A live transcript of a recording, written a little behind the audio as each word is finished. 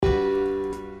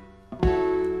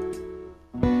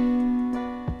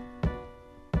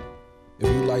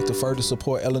to further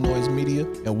support iLLANOiZE Media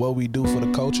and what we do for the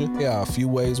culture, here are a few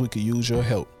ways we could use your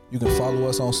help. You can follow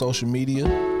us on social media,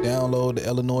 download the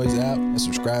iLLANOiZE app, and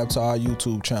subscribe to our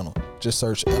YouTube channel. Just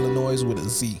search iLLANOiZE with a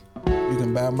Z. You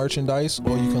can buy merchandise,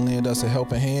 or you can lend us a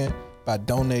helping hand by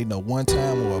donating a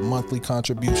one-time or a monthly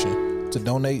contribution. To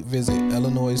donate, visit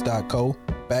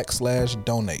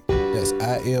illanoize.co/donate. That's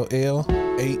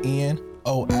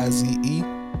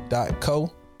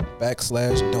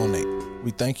ILLANOIZE.co/donate. We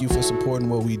thank you for supporting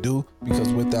what we do,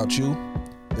 because without you,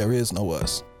 there is no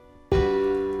us.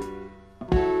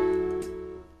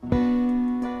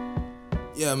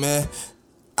 Yeah, man,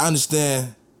 I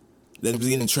understand that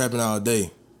we've been trapping all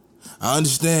day. I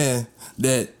understand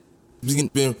that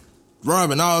we've been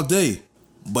robbing all day.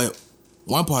 But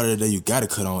one part of the day, you gotta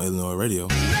cut on iLLANOiZE Radio.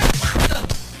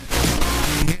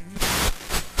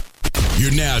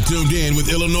 You're now tuned in with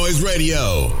iLLANOiZE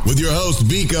Radio with your host,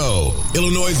 Biko,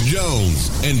 iLLANOiZE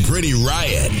Jones, and Pretty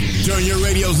Riot. Turn your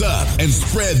radios up and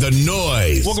spread the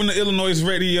noise. Welcome to iLLANOiZE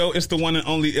Radio. It's the one and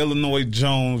only iLLANOiZE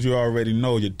Jones. You already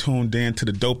know you're tuned in to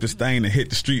the dopest thing to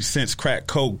hit the street since crack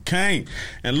cocaine.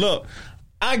 And look,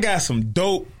 I got some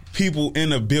dope people in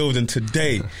the building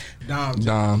today. Dom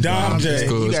J.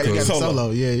 Cool, you got Solo.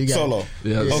 Yeah, you got Solo.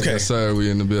 Yeah, okay. Yes, sir, we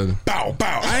in the building. Bow.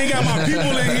 I ain't got my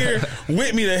people in here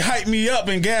with me to hype me up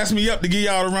and gas me up to give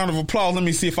y'all a round of applause. Let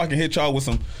me see if I can hit y'all with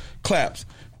some claps.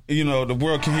 You know, the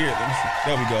world can hear it. Let me see.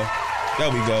 There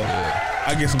we go. Yeah.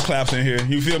 I get some claps in here.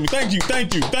 You feel me? Thank you. I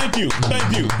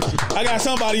got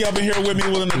somebody up in here with me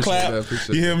willing to clap.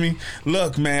 You hear me?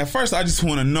 Look, man, first I just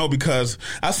want to know, because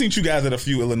I seen you guys at a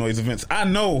few iLLANOiZE events. I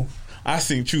know I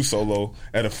seen you Solo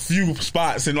at a few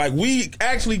spots, and like we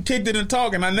actually kicked it and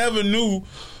talked, and I never knew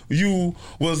you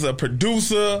was a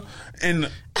producer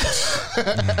and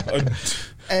a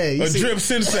drip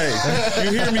sensei.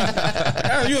 You hear me?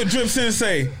 You a drip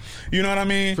sensei. You know what I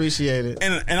mean? Appreciate it.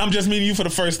 And I'm just meeting you for the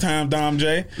first time, Dom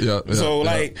J. Yeah.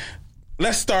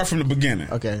 Let's start from the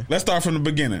beginning. Okay. Let's start from the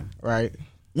beginning. Right.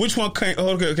 Which one came?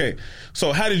 Okay.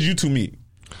 So how did you two meet?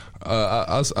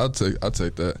 I'll take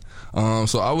that.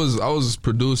 So I was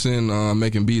producing,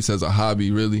 making beats as a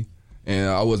hobby, really, and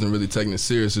I wasn't really taking it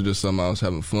serious. It's just something I was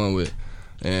having fun with.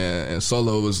 And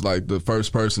Solo was like the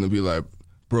first person to be like,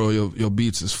 bro, your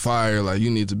beats is fire. Like, you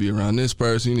need to be around this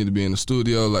person. You need to be in the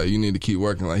studio. Like, you need to keep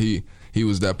working. Like, he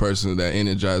was that person that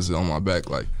energized it on my back.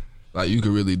 Like you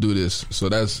could really do this. So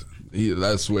that's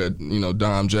where,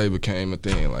 Dom J became a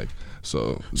thing. Like,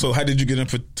 so how did you get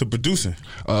into producing?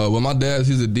 Well, my dad,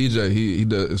 he's a DJ. He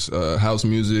does house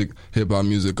music, hip hop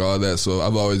music, all that. So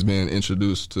I've always been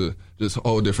introduced to just a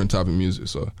whole different type of music.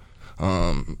 So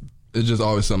it's just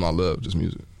always something I love, just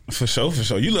music. For sure.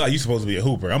 You look like you supposed to be a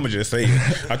hooper. I'm gonna just say it.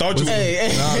 I thought you. Nah,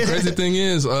 crazy thing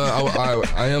is,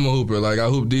 I am a hooper. Like, I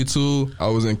hooped D2. I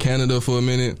was in Canada for a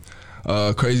minute.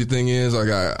 Crazy thing is, I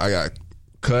got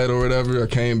cut or whatever. I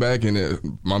came back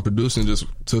and my producing just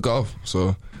took off.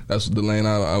 So that's the lane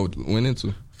I went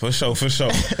into. For sure.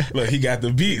 Look, he got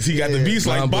the beats. He got the beats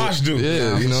like Bosch do.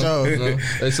 Yeah, you know,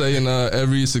 they say in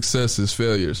every success is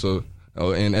failure. So.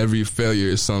 And every failure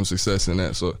is some success in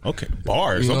that. So okay,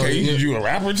 bars. You a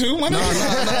rapper too? No.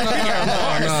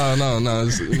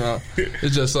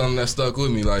 It's just something that stuck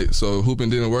with me. Like, so hooping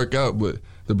didn't work out, but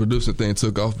the producing thing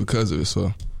took off because of it.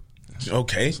 So.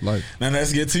 Okay, now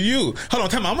let's get to you. Hold on,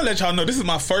 time. I'm gonna let y'all know this is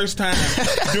my first time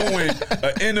doing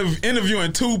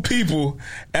interviewing two people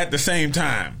at the same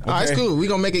time. Okay? All right, it's cool. We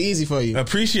gonna make it easy for you.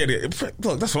 Appreciate it.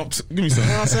 Look, that's what. Give me some. You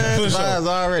know what I'm saying? Vibes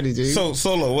already, dude. So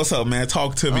Solo, what's up, man?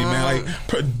 Talk to me, man. Like,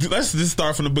 let's just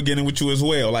start from the beginning with you as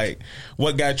well. Like,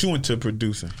 what got you into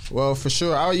producing? Well, for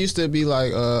sure, I used to be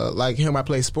like him. I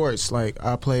play sports. Like,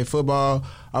 I played football.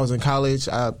 I was in college.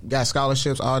 I got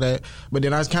scholarships, all that. But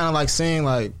then I was kind of like seeing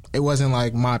like it wasn't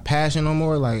like my passion no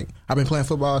more. Like, I've been playing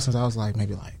football since I was like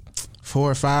maybe like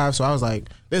 4 or 5. So I was like,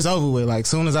 this over with. Like,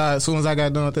 soon as I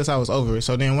got done with this, I was over it.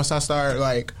 So then once I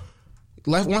started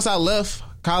once I left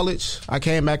college, I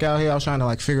came back out here. I was trying to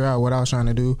like figure out what I was trying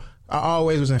to do. I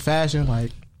always was in fashion.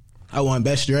 Like, I won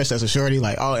best dressed as a shorty,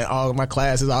 like all of my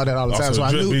classes, all that all the time. So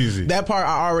I knew that part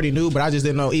I already knew, but I just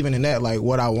didn't know even in that like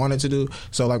what I wanted to do.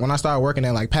 So like when I started working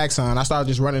at like PacSun, I started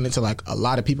just running into like a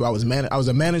lot of people. I was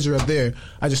a manager up there.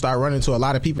 I just started running into a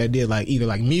lot of people that did like either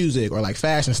like music or like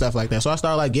fashion stuff like that. So I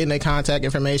started like getting their contact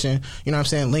information, you know what I'm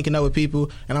saying, linking up with people,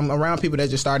 and I'm around people that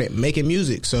just started making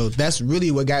music. So that's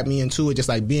really what got me into it, just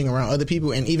like being around other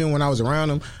people. And even when I was around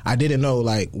them, I didn't know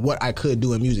like what I could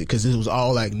do in music because it was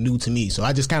all like new to me. So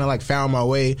I just kind of like found my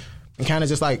way and kind of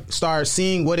just like started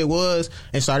seeing what it was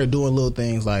and started doing little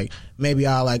things. Like maybe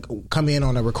I'll like come in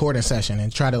on a recording session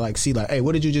and try to like see like, hey,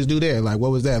 what did you just do there? Like,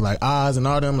 what was that? Like Oz and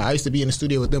all them. Like, I used to be in the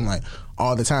studio with them like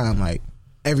all the time. Like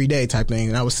every day type thing.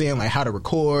 And I was seeing like how to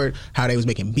record, how they was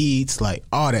making beats, like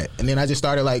all that. And then I just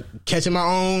started like catching my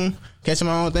own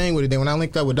thing with it. Then when I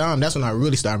linked up with Dom, that's when I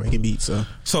really started making beats.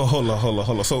 So hold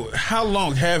on. So how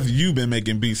long have you been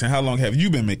making beats, and how long have you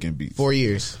been making beats? 4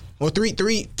 years. Well, three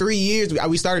years.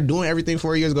 We started doing everything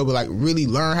 4 years ago, but like really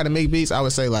learn how to make beats, I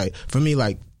would say like for me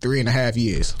like 3.5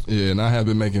 years. Yeah, and I have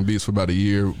been making beats for about a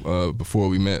year before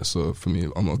we met. So for me,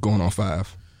 I'm going on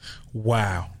 5.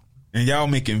 Wow. And y'all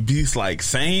making beats like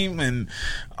same and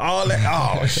all that.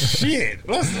 Oh shit!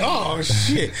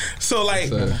 So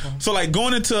like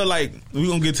going into like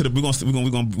we're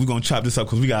gonna chop this up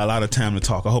because we got a lot of time to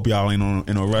talk. I hope y'all ain't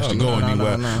in a rush to go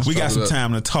anywhere. We got some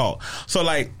time to talk. So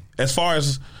like as far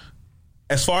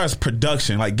as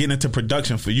production, like getting into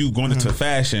production for you, going into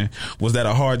fashion, was that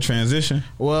a hard transition?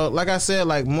 Well, like I said,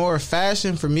 like more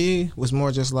fashion for me was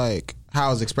more just like how I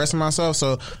was expressing myself.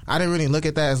 So I didn't really look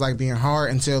at that as like being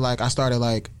hard until like I started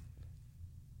like,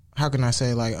 how can I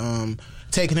say, like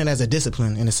taking it as a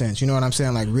discipline in a sense. You know what I'm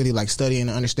saying? Like really like studying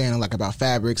and understanding like about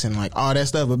fabrics and like all that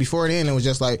stuff. But before then, it was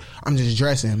just like I'm just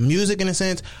dressing. Music in a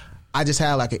sense, I just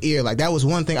had like an ear. Like that was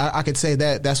one thing I could say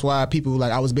that's why people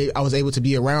like I was able to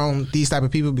be around these type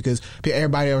of people because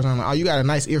everybody was like, oh, you got a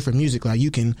nice ear for music. Like you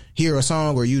can hear a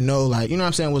song or you know like, you know what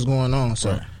I'm saying, what's going on. So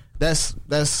right. That's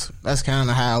kind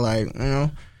of how like, you know.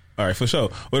 All right, for sure.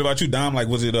 What about you, Dom? Like,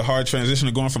 was it a hard transition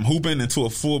of going from hooping into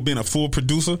being a full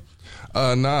producer?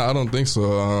 Nah, I don't think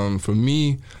so. For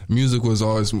me, music was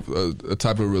always a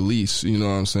type of release. You know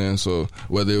what I'm saying? So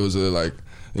whether it was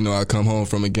I come home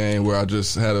from a game where I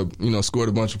just had scored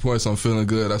a bunch of points, I'm feeling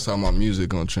good, that's how my music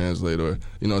gonna translate. Or,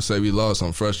 say we lost,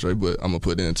 I'm frustrated, but I'm gonna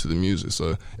put it into the music.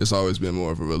 So it's always been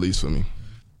more of a release for me.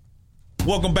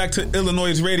 Welcome back to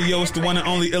iLLANOiZE Radio. It's the one and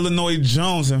only Illinois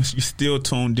Jones, and you still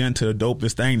tuned in to the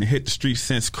dopest thing to hit the streets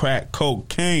since crack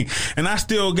cocaine. And I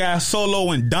still got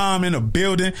Solo and Dom in the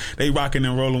building. They rocking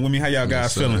and rolling with me. How y'all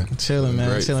guys feeling? Chilling,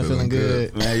 man. Great, feeling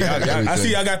good. Man, y'all, I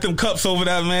see y'all got them cups over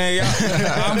there, man.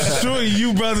 I'm sure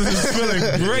you brothers is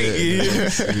feeling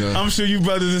great. Yeah. I'm sure you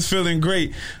brothers is feeling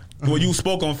great. Well, you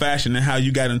spoke on fashion and how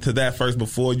you got into that first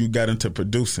before you got into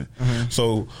producing. Mm-hmm.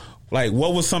 So, like,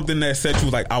 what was something that said you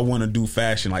like, I want to do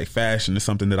fashion? Like, fashion is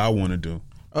something that I want to do.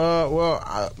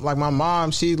 Like my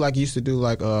mom, she like used to do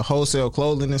like wholesale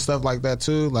clothing and stuff like that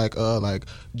too, like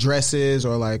dresses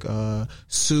or like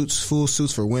suits, full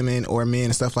suits for women or men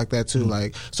and stuff like that too. Mm-hmm.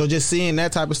 Like, so just seeing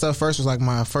that type of stuff first was like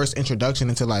my first introduction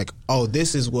into like, oh,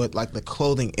 this is what like the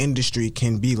clothing industry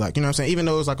can be like. You know what I'm saying? Even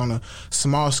though it was like on a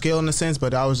small scale in a sense,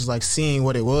 but I was just like seeing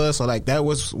what it was. So like that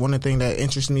was one of the things that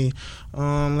interests me.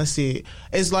 Let's see,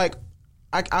 it's like.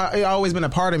 It's always been a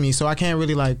part of me, so I can't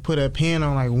really like put a pin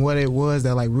on like what it was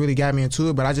that like really got me into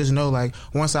it. But I just know like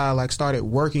once I like started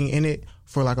working in it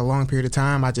for like a long period of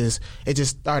time, it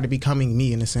just started becoming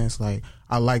me in a sense. Like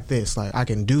I like this, like I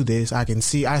can do this. I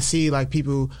see like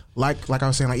people like I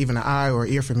was saying, like even an eye or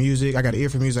ear for music. I got an ear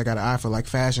for music. I got an eye for like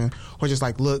fashion or just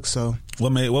like looks. So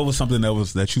what was something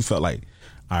that you felt like,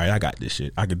 all right, I got this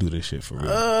shit. I could do this shit for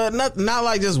real. Not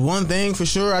like just one thing for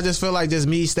sure. I just feel like just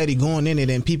me steady going in it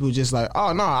and people just like,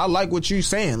 oh no, I like what you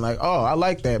saying. Like, oh, I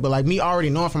like that. But like me already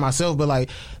knowing for myself, but like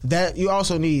that you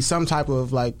also need some type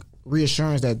of like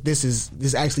reassurance that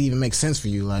this actually even makes sense for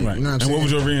you. Like, right. You know what I'm saying? And what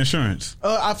was your reassurance?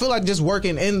 I feel like just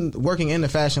working in the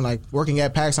fashion, like working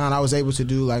at PacSun, I was able to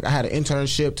do like I had an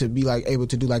internship to be like able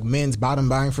to do like men's bottom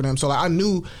buying for them. So like I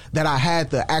knew that I had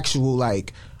the actual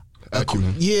like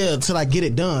to like get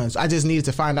it done. So I just needed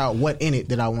to find out what in it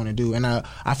that I want to do, and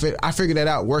I figured that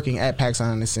out working at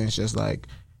PacSun in a sense. Just like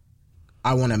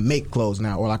I want to make clothes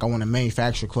now, or like I want to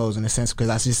manufacture clothes in a sense, because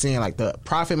I was just seeing like the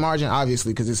profit margin,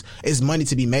 obviously, because it's money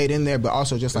to be made in there, but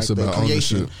also just like the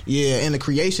creation, ownership. And the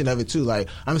creation of it too. Like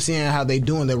I'm seeing how they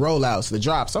doing the rollouts, the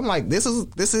drops. I'm like, this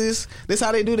is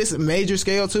how they do this at major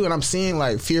scale too, and I'm seeing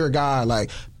like Fear of God,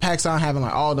 like PacSun having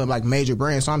like all the like major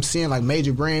brands. So I'm seeing like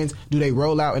major brands do they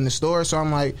roll out in the store. So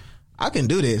I'm like, I can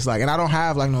do this, like, and I don't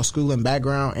have like no schooling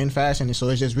background in fashion, and so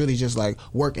it's just really just like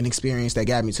work and experience that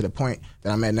got me to the point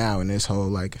that I'm at now in this whole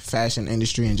like fashion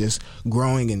industry and just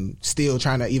growing and still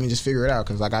trying to even just figure it out,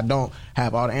 because like I don't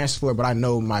have all the answers for it, but I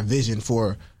know my vision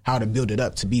for how to build it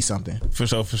up to be something. For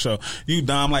sure. You,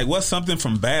 Dom, like what's something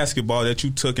from basketball that you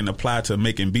took and applied to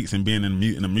making beats and being in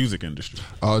the music industry?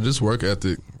 Just work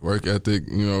ethic.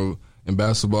 You know, in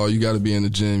basketball, you got to be in the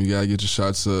gym. You got to get your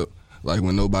shots up. Like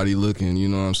when nobody looking, you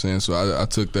know what I'm saying? So I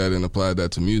took that and applied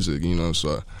that to music, you know?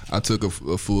 So I took a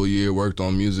full year, worked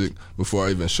on music before I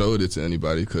even showed it to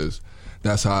anybody, because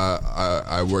that's how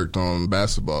I worked on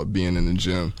basketball, being in the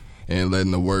gym and letting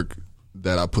the work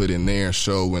that I put in there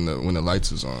show when the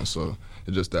lights is on. So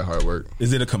it's just that hard work.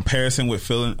 Is it a comparison with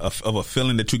of a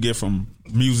feeling that you get from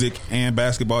music and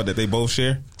basketball that they both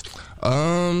share?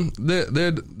 They're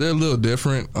a little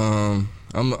different. I'm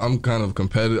kind of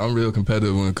competitive. I'm real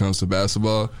competitive when it comes to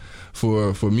basketball.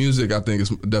 For music, I think it's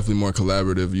definitely more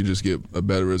collaborative. You just get a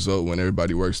better result when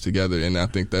everybody works together, and I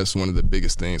think that's one of the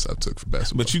biggest things I took for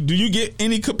basketball. But do you get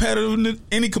any competitiveness?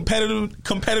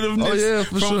 Oh yeah,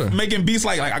 for from sure. Making beats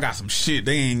like I got some shit.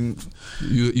 They ain't.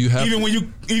 You have even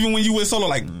when you went solo,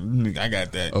 like I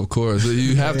got that. Of course,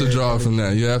 you have to draw from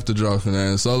that. You have to draw from that.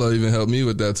 And Solo even helped me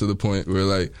with that to the point where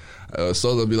like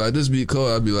Solo be like, this beat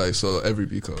cold. I'd be like, Solo, every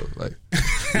beat cold. Like,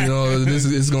 you know,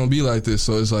 it's gonna be like this.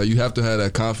 So it's like you have to have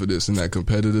that confidence and that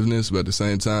competitiveness, but at the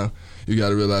same time, you got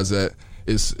to realize that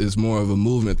it's more of a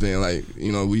movement thing. Like,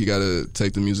 you know, we got to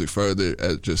take the music further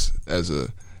as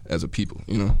a people,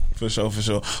 you know. For sure.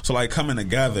 So like coming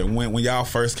together, when y'all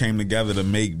first came together to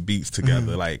make beats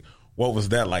together, like what was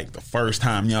that like the first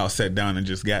time y'all sat down and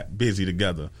just got busy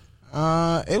together?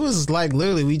 It was like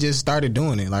literally we just started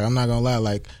doing it. Like, I'm not gonna lie,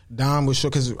 like Dom was sure,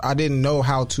 because I didn't know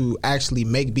how to actually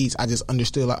make beats. I just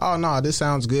understood like, oh no, this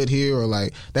sounds good here, or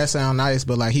like that sound nice,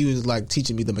 but like he was like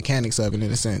teaching me the mechanics of it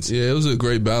in a sense. Yeah, it was a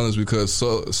great balance because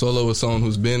Solo was someone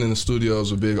who's been in the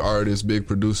studios with big artists, big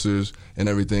producers and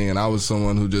everything, and I was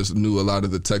someone who just knew a lot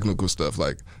of the technical stuff,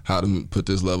 like how to put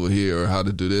this level here or how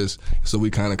to do this. So we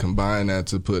kind of combined that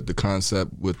to put the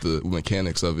concept with the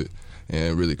mechanics of it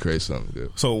and really create something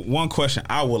good. So one question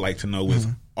I would like to know is,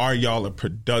 are y'all a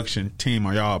production team?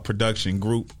 Are y'all a production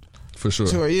group? For sure.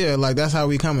 Sure, yeah. Like that's how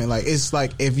we come in. Like it's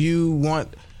like if you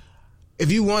want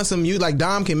some, you like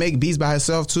Dom can make beats by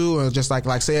himself too, or just like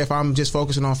say if I'm just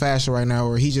focusing on fashion right now,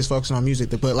 or he's just focusing on music.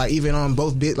 But like even on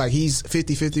both bit, like he's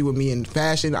 50-50 with me in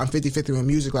fashion, I'm 50-50 with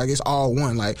music. Like it's all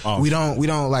one. Like we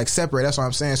don't like separate. That's what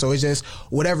I'm saying. So it's just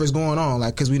whatever's going on.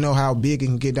 Like because we know how big it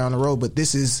can get down the road, but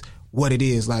this is what it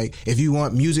is. Like if you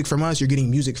want music from us, you're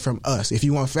getting music from us. If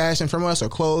you want fashion from us or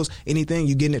clothes, anything,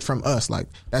 you're getting it from us. Like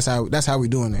that's how we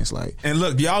doing this. Like, and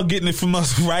look, y'all getting it from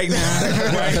us right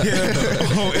now, right here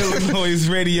on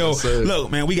iLLANOiZE Radio. Yes,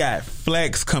 look, man, we got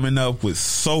Flex coming up with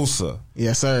Sosa.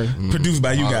 Yes, sir. Produced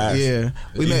by you guys. Yeah,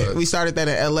 we started that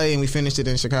in LA and we finished it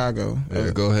in Chicago.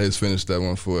 Yeah, go ahead, finish that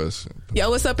one for us. Yo,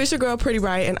 what's up? It's your girl Pretty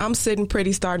Riot, and I'm sitting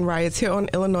pretty starting riots here on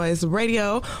iLLANOiZE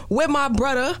Radio with my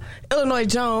brother Illinois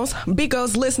Jones.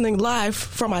 Biko's listening live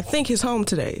from I think his home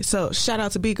today, so shout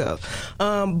out to Biko.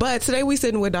 But today we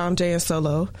sitting with Dom J and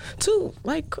Solo. Two,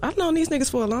 like I've known these niggas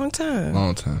for a long time.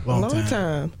 Long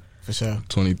time. For sure.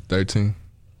 2013.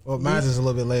 Well, mine's is a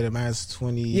little bit later. Mine's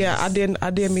 20. Yeah, I did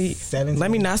meet. 17. Let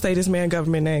me not say this man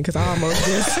government name because I almost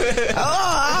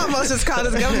just called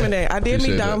his government name. I did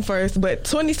meet Dom first, but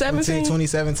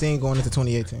 2017 going into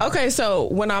 2018. Okay, so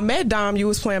when I met Dom, you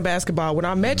was playing basketball. When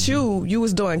I met you, you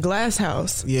was doing Glass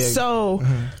House. Yeah. So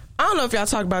I don't know if y'all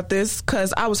talked about this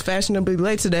because I was fashionably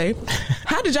late today.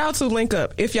 How did y'all two link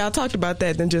up? If y'all talked about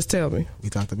that, then just tell me.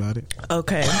 We talked about it.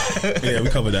 Okay. Yeah, we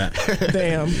covered that.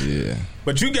 Damn. Yeah.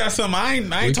 But you got something. I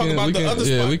ain't talking about the other spot.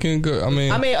 Yeah, we can go. I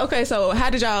mean, okay, so how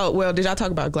did y'all, did y'all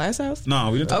talk about Glass House? No,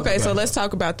 we didn't talk about Okay, so let's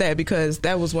talk about that because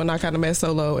that was when I kind of met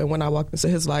Solo and when I walked into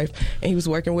his life and he was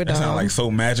working with Dom. That sounded like so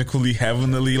magically,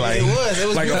 heavenly, like it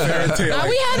was like good. a fairy tale. Now,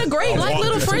 we had a great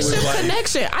little friendship like,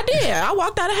 connection. I did. I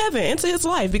walked out of heaven into his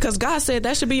life because God said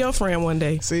that should be your friend one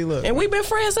day. See, look. And we've been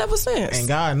friends ever since. And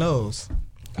God knows.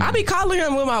 I be calling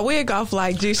him with my wig off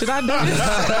like, gee, should I do this?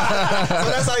 So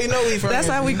that's how you know we friends. That's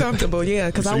how we comfortable, yeah,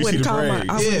 because So I you wouldn't see the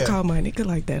braids. call my nigga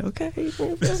like that, okay?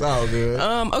 It's all good.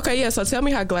 Okay, yeah, so tell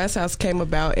me how Glass House came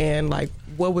about and like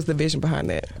what was the vision behind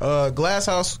that? Glass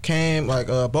House came like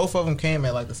both of them came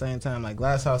at like the same time. Like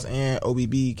Glass House and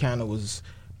OBB kind of was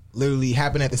literally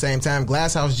happened at the same time.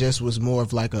 Glass House just was more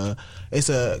of like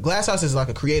Glass House is like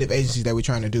a creative agency that we're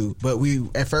trying to do. But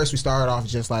at first we started off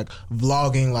just like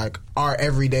vlogging like our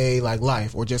everyday like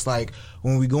life, or just like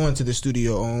when we go into the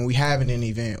studio or when we having an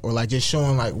event, or like just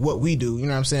showing like what we do, you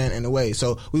know what I'm saying, in a way.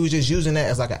 So we were just using that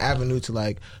as like an avenue to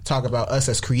like talk about us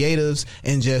as creatives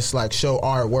and just like show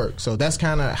our work. So that's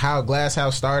kind of how Glass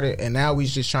House started, and now we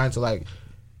just trying to like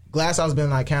Glass House been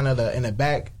like kind of in the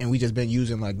back, and we just been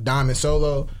using like Dom and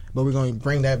Solo, but we're going to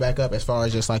bring that back up as far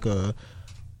as just like a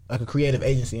creative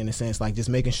agency in a sense, like just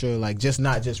making sure like just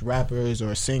not just rappers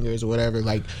or singers or whatever,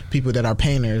 like people that are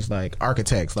painters, like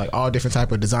architects, like all different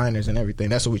type of designers and everything.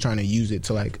 That's what we're trying to use it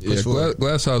to like push forward.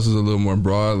 Glass House is a little more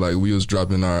broad. Like we was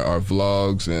dropping our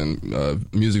vlogs and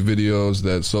music videos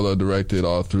that Solo directed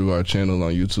all through our channel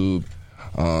on YouTube.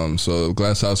 So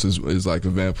Glass House is like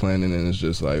event planning, and it's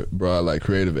just like broad, like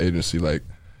creative agency, like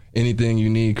anything you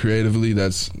need creatively,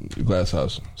 that's Glass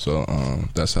House. So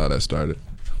that's how that started.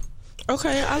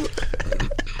 Okay,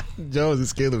 Jones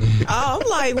is killing me. Oh, I'm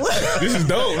like, what? This is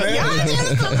dope, man.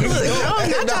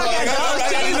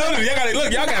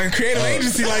 Y'all got a creative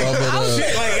agency. Like,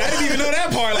 shit. Like, I didn't even know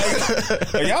that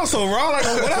part. Like, y'all so raw. Like,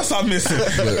 what else I'm missing?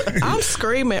 I'm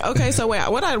screaming. Okay, so wait,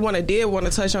 what I want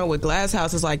to touch on with Glass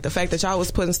House is like the fact that y'all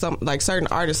was putting some like certain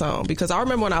artists on, because I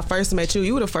remember when I first met you,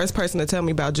 you were the first person to tell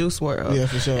me about Juice WRLD. Yeah,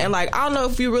 for sure. And like, I don't know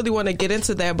if you really want to get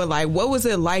into that, but like, what was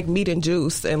it like meeting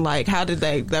Juice, and like, how did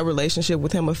that relationship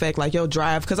with him affect like your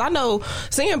drive? Because I know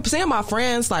seeing my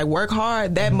friends like work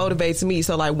hard, that motivates me.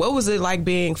 So like, what was it like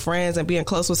being friends and being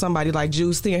close with somebody like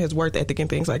Juice, seeing his work ethic and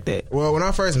things like that? Well, when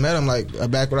I first met him, like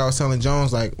back when I was telling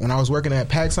Jones, like when I was working at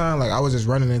PacSun, like I was just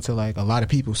running into like a lot of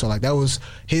people. So like that was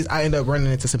I ended up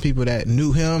running into some people that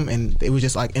knew him, and it was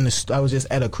just like I was just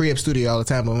at a crib studio all the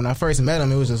time. But when I first met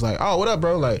him, it was just like, oh, what up,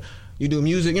 bro? Like, you do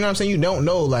music, you know what I'm saying? You don't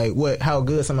know like how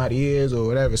good somebody is or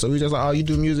whatever. So we was just like, oh, you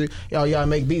do music, y'all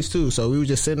make beats too. So we were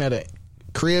just sitting at a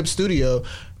crib studio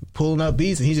pulling up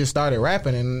beats, and he just started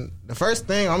rapping. And the first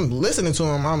thing I'm listening to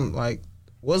him, I'm like,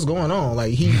 what's going on?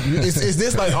 Like, is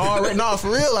this like already? No,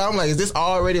 for real. Like, I'm like, is this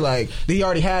already like? Did he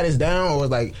already had this down, or was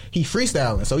like he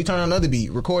freestyling? So he turned on another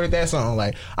beat, recorded that song.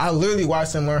 Like, I literally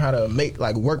watched him learn how to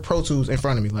work Pro Tools in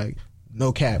front of me. Like,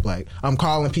 no cap. Like, I'm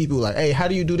calling people like, hey, how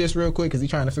do you do this real quick? Because he's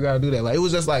trying to figure out how to do that. Like, it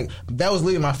was just like, that was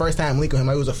literally my first time linking him.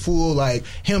 Like, it was a full, like,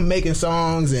 him making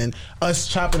songs and us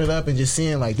chopping it up and just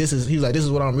seeing, like, he was like, this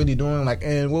is what I'm really doing. Like,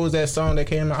 and what was that song that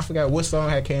came out? I forgot what song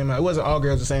had came out. It wasn't All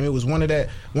Girls the Same. It was one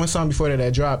song before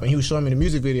that dropped, and he was showing me the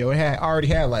music video. It already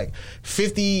had like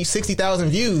 50, 60,000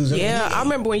 views. Yeah, I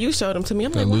remember when you showed him to me.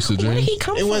 I'm like, Lucid where did Dream? he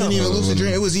come from? It wasn't even Lucid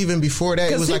Dream. It was even before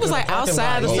that. Because he was like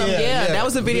outside or something. Yeah, that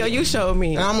was the video you showed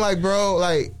me. And I'm like, bro,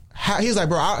 like, he's like,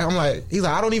 bro, he's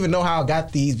like, I don't even know how I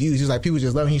got these views. He's like, people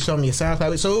just love him. He showed me a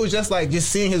SoundCloud. So it was just like,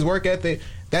 just seeing his work ethic,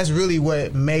 that's really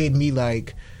what made me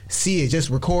like see it,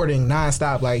 just recording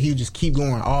nonstop. Like, he would just keep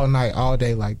going all night, all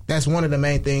day. Like, that's one of the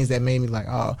main things that made me like,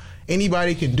 oh,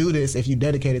 anybody can do this if you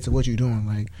dedicate it to what you're doing.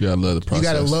 Like, you gotta love the process.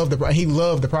 You gotta love he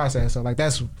loved the process. So like,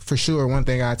 that's for sure one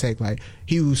thing I take. Like,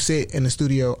 he would sit in the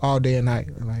studio all day and night.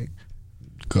 Like,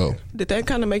 go. Did that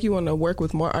kind of make you want to work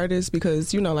with more artists?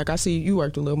 Because, you know, like I see you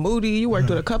worked with Lil Moody, you worked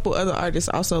with a couple other artists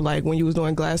also, like when you was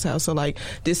doing Glass House. So like,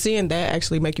 did seeing that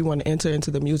actually make you want to enter into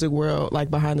the music world,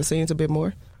 like behind the scenes a bit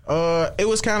more? It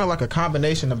was kind of like a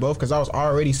combination of both, because I was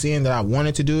already seeing that I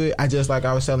wanted to do it. I just, like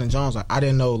I was telling Jones, like, I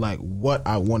didn't know like what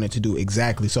I wanted to do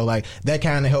exactly. So like, that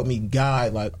kind of helped me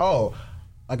guide, like, oh,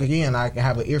 like, again, I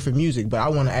have an ear for music, but I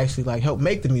want to actually like help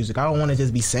make the music. I don't want to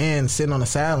just be sitting on the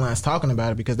sidelines talking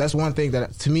about it, because that's one thing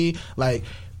that, to me, like,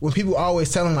 when people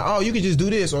always tell them like, oh, you could just do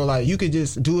this, or like, you could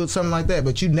just do something like that,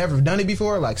 but you've never done it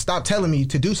before, like, stop telling me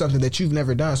to do something that you've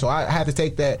never done. So I had to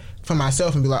take that for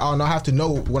myself and be like, oh, no, I have to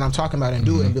know what I'm talking about and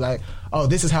do it, and be like, oh,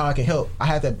 this is how I can help. I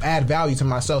had to add value to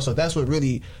myself. So that's what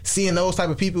really, seeing those type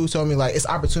of people who told me like, it's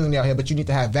opportunity out here, but you need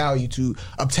to have value to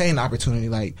obtain the opportunity.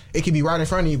 Like, it can be right in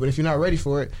front of you, but if you're not ready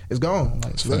for it, it's gone.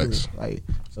 Like, facts. Like,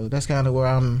 so that's kind of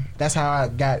where that's how I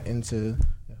got into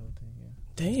the whole thing.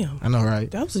 Yeah. Damn. I know,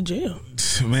 right? That was a gem.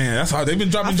 Man, that's how they've been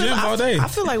dropping gems all day. I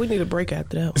feel like we need a break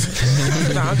after that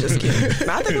one. No, I'm just kidding.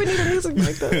 I think we need a music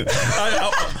break though.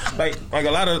 like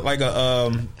a lot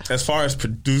of as far as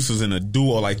producers in a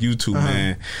duo like you two,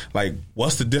 man, like,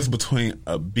 what's the difference between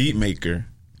a beat maker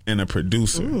and a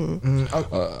producer?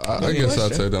 I guess I'll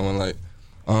take that one. Like,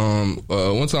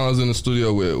 one time I was in the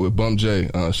studio with Bump J.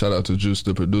 Shout out to Juice,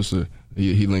 the producer.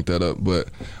 He linked that up. But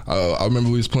I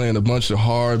remember we was playing a bunch of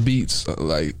hard beats.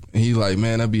 Like, he like,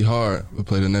 man, that'd be hard, but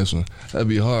play the next one. That'd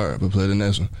be hard, but play the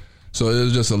next one. So it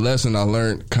was just a lesson I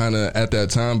learned kind of at that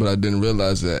time, but I didn't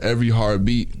realize that every hard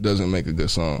beat doesn't make a good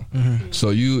song. So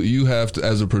you have to,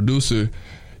 as a producer,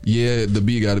 yeah, the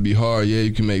beat got to be hard. Yeah,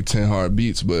 you can make 10 hard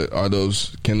beats, but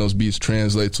can those beats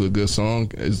translate to a good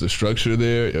song? Is the structure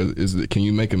there? Can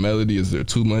you make a melody? Is there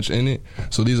too much in it?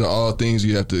 So these are all things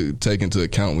you have to take into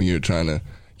account when you're trying to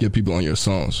get people on your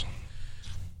songs.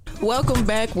 Welcome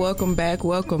back.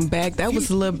 That was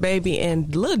Lil Baby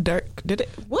and Lil Durk. Did it?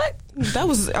 What? That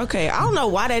was, okay, I don't know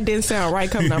why that didn't sound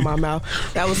right coming out of my mouth.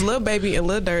 That was Lil Baby and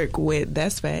Lil Durk with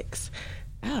That's Facts.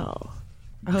 Ow.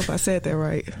 I hope I said that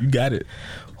right. You got it.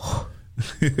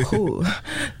 Cool.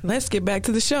 Let's get back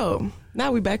to the show.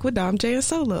 Now we back with Dom J and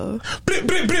Solo.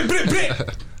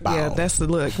 Yeah, that's the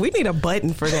look. We need a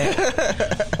button for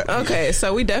that. Okay,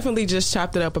 so we definitely just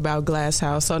chopped it up about Glass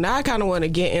House. So now I kind of want to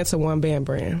get into One Band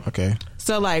Brand. Okay.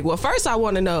 So like, well, first I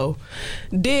want to know,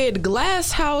 did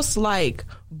Glass House like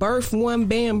birth One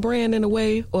Band Brand in a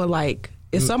way, or like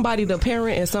Is somebody the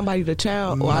parent and somebody the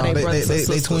child, or are they brothers and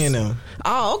sisters? They twin them.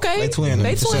 Oh, okay. They twin them.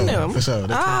 They twin them. For sure.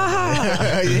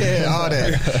 Ah. Yeah, all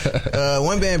that.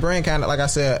 One band brand kind of, like I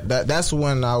said, that's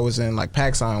when I was in like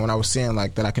PacSun, when I was seeing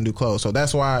like that I can do clothes. So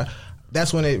that's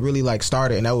when it really like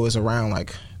started, and that was around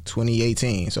like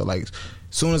 2018. So like, as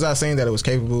soon as I seen that it was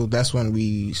capable, that's when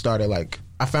we started like.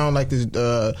 I found like this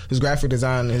graphic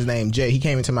designer, his name Jay. He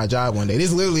came into my job one day.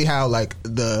 This is literally how like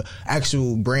the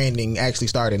actual branding actually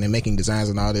started and making designs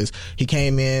and all this. He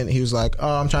came in, he was like, "Oh,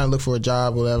 I'm trying to look for a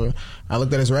job, whatever." I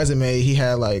looked at his resume. He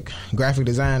had like graphic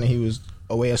design, and he was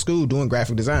away at school doing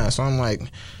graphic design. So I'm like,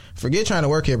 forget trying to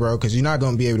work here, bro, because you're not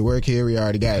going to be able to work here. We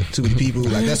already got too many people.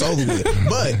 Like, that's over with.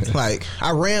 But, like,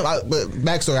 but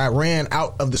backstory, I ran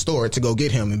out of the store to go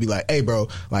get him and be like, "Hey, bro,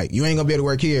 like, you ain't going to be able to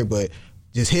work here, but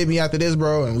just hit me after this,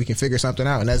 bro, and we can figure something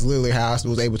out." And that's literally how I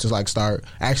was able to like start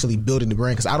actually building the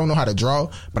brand, because I don't know how to draw,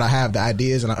 but I have the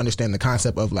ideas and I understand the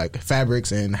concept of like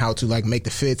fabrics and how to like make the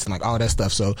fits and like all that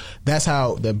stuff. So that's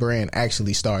how the brand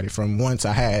actually started, from once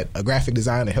I had a graphic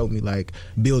designer to help me like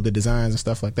build the designs and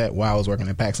stuff like that while I was working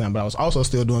at PacSun. But I was also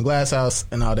still doing Glass House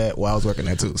and all that while I was working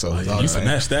there too. So you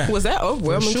finessed that. Was that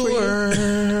overwhelming for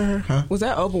you? Huh? Was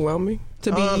that overwhelming?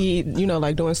 To be,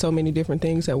 like doing so many different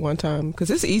things at one time?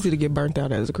 Because it's easy to get burnt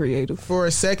out as a creative. For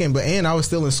a second, and I was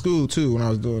still in school too when I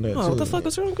was doing that too. What the fuck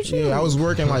was wrong with you? Yeah, I was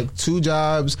working like 2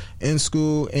 jobs in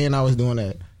school, and I was doing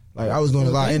that. Like, I was doing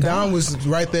a lot. And Don was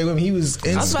right there with me. He was in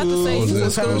school. I was about to say, he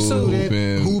was in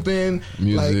school, hooping,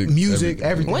 music,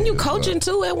 everything. When you coaching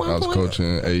too at one point? I was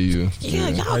coaching AU. Yeah,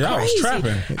 y'all was crazy.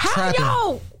 trapping. How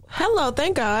y'all... Hello,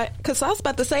 thank God, because I was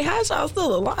about to say, how y'all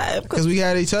still alive? Because we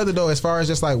had each other, though, as far as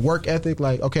just, like, work ethic.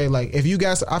 Like, okay, like, if you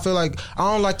guys, I feel like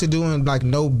I don't like to doing, like,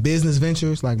 no business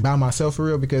ventures, like, by myself for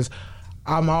real, because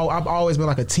I've always been,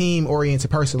 like, a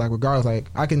team-oriented person, like, regardless. Like,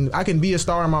 I can be a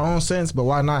star in my own sense, but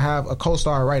why not have a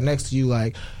co-star right next to you,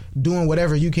 like, doing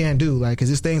whatever you can do, like, because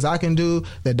there's things I can do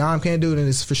that Dom can't do, and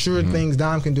it's for sure things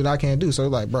Dom can do that I can't do. So,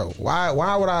 like, bro, why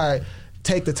would I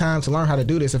take the time to learn how to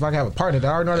do this if I can have a partner that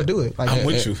already know how to do it? Like, I'm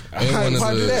with you.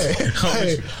 Why do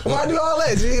that? Why do all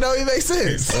that? You know, it makes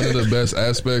sense. One of the best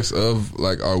aspects of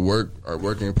like our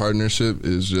working partnership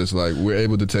is just like we're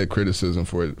able to take criticism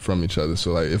from each other.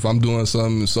 So like if I'm doing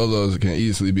something solos, it can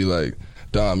easily be like,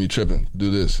 "Dom, you tripping? Do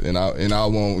this," and I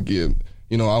won't give.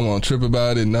 I won't trip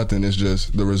about it. Nothing. It's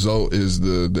just the result is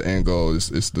the end goal. It's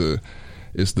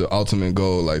the ultimate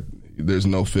goal. Like there's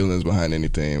no feelings behind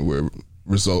anything. We're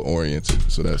result oriented.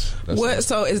 So that's what.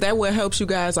 So is that what helps you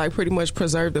guys like pretty much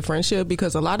preserve the friendship?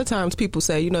 Because a lot of times people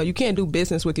say, you can't do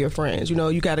business with your friends.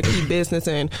 You got to keep business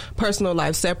and personal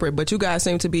life separate. But you guys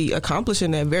seem to be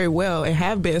accomplishing that very well and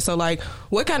have been. So like,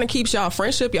 what kind of keeps y'all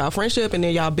friendship, and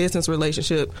then y'all business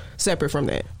relationship separate from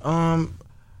that?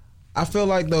 I feel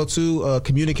like though too,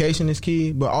 communication is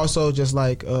key, but also just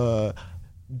like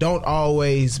don't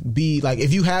always be like,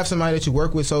 if you have somebody that you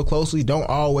work with so closely, don't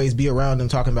always be around them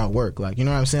talking about work. Like, you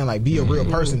know what I'm saying? Like, be a real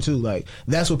person too. Like,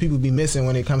 that's what people be missing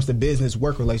when it comes to business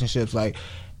work relationships. Like,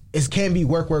 it can be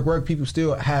work. People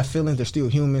still have feelings. They're still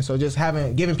human. So just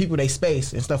giving people their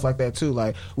space and stuff like that too.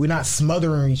 Like, we're not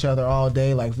smothering each other all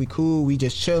day. Like, if we cool, we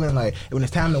just chilling. Like, when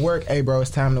it's time to work, hey bro, it's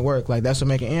time to work. Like, that's what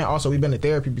making. And also, we've been to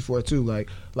therapy before too. Like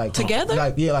together.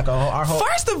 Like, yeah, like our whole.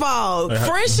 First of all,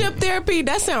 friendship therapy.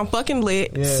 That sound fucking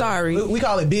lit. Yeah. Sorry, we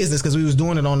call it business because we was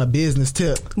doing it on a business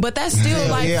tip. But that's still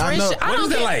like friendship. What is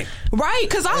that like? Right?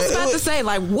 Because I was about to say,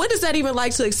 like, what is that even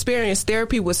like to experience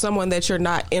therapy with someone that you're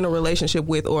not in a relationship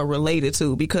with or related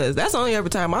to? Because that's only every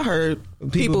time I heard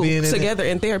people being together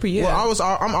in therapy. Yeah. Well,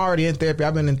 I'm already in therapy.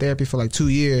 I've been in therapy for like 2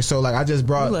 years. So like I just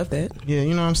brought. I love that. Yeah,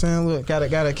 you know what I'm saying. Look,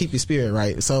 gotta keep your spirit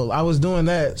right. So I was doing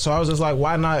that. So I was just like,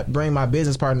 why not bring my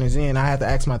business partners in? I had to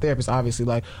ask my therapist, obviously,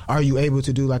 like, are you able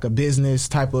to do like a business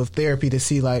type of therapy to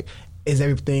see like, is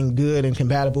everything good and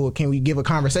compatible? Can we give a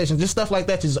conversation? Just stuff like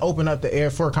that. Just open up the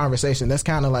air for a conversation. That's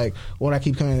kind of like what I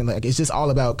keep coming. Like, it's just all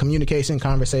about communication,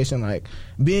 conversation, like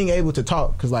being able to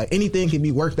talk. Because like anything can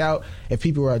be worked out if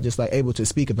people are just like able to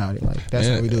speak about it. Like that's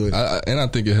how we do it. I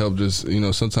think it helped. Just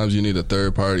sometimes you need a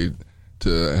third party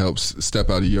to help step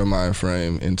out of your mind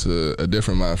frame into a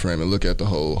different mind frame and look at the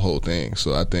whole thing.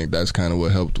 So I think that's kind of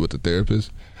what helped with the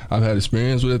therapist. I've had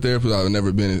experience with a therapist. I've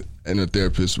never been in a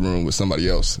therapist room with somebody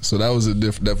else. So that was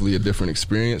definitely a different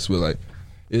experience. But like,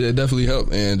 it definitely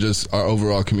helped. And just our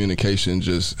overall communication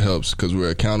just helps because we're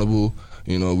accountable.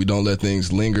 We don't let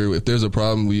things linger. If there's a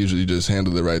problem, we usually just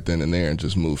handle it right then and there and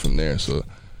just move from there. So,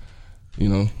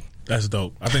 That's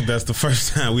dope. I think that's the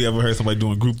first time we ever heard somebody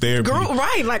doing group therapy.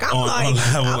 Right. Like, I'm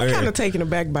kind of taken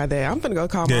aback by that. I'm going to go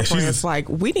call my friends. Like,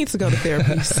 we need to go to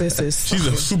therapy, sisters. She's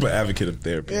a super advocate of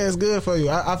therapy. Yeah, it's good for you.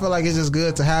 I feel like it's just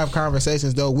good to have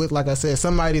conversations, though, with, like I said,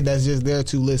 somebody that's just there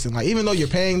to listen. Like, even though you're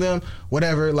paying them,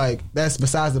 whatever, like, that's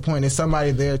besides the point. It's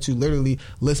somebody there to literally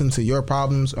listen to your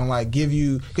problems and, like, give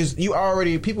you, because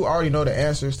people already know the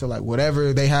answers to, like,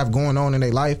 whatever they have going on in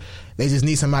their life. They just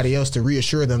need somebody else to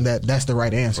reasure them that that's the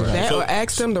right answer. That or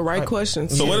ask them the right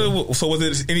questions. So was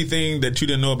it anything that you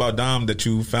didn't know about Dom that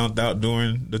you found out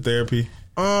during the therapy?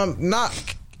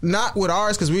 Not with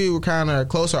ours, because we were kind of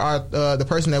closer. The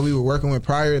person that we were working with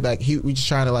prior, like we just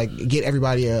trying to like get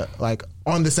everybody like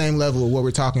on the same level of what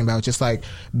we're talking about, just like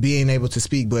being able to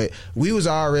speak. But we was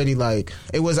already like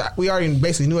we already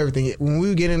basically knew everything. When we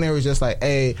would get in there, it was just like,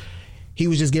 hey. He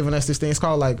was just giving us this thing. It's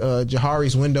called like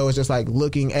Jahari's window. It's just like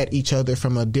looking at each other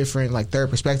from a different like third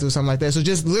perspective or something like that. So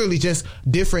just literally just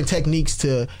different techniques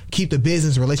to keep the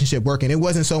business relationship working. It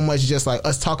wasn't so much just like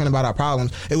us talking about our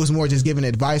problems. It was more just giving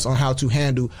advice on how to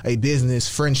handle a business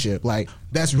friendship. Like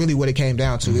that's really what it came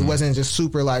down to. It wasn't just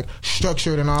super like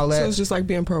structured and all that. So it's just like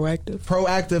being proactive.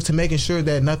 Proactive to making sure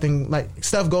that nothing like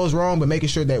stuff goes wrong, but making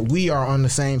sure that we are on the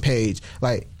same page.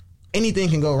 Like anything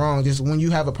can go wrong. Just when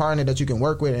you have a partner that you can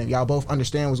work with and y'all both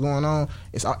understand what's going on,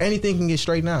 anything can get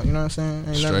straightened out. You know what I'm saying?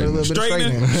 Ain't nothing but a little bit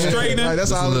of straightening. Like,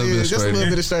 that's all it is. Just a little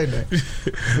bit of straightening.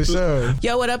 For sure.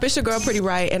 Yo, what up? It's your girl Pretty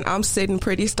Riot, and I'm sitting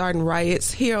pretty starting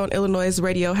riots here on iLLANOiZE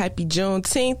Radio. Happy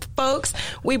Juneteenth, folks.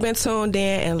 We've been tuned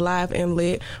in and live and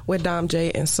lit with Dom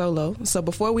J and Solo. So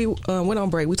before we went on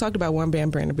break, we talked about one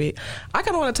band brand a bit. I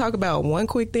kind of want to talk about one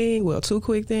quick thing, two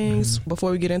quick things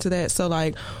before we get into that. So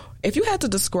like, if you had to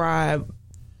describe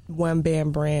one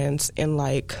band brands in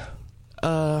like,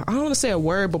 I don't want to say a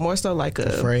word, but more so like a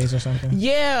phrase or something.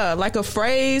 Yeah, like a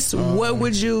phrase. What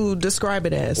would you describe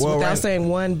it as without saying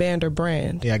one band or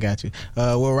brand? Yeah, I got you.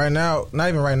 Well, right now, not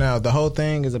even right now. The whole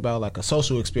thing is about like a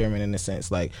social experiment in a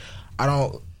sense. Like,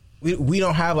 we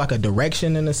don't have like a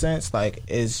direction in a sense. Like,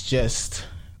 it's just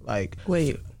like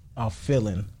a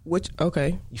feeling.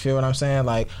 Okay. You feel what I'm saying?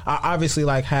 Like, I obviously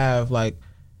like have like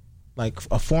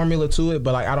a formula to it,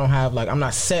 but like I don't have like I'm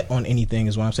not set on anything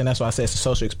is what I'm saying. That's why I say it's a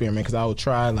social experiment, because I would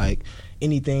try like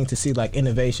anything to see like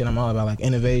innovation. I'm all about like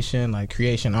innovation, like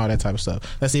creation, all that type of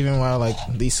stuff. That's even why like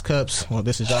these cups, well,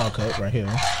 this is y'all cup right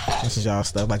here, this is y'all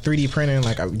stuff, like 3D printing,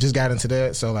 like I just got into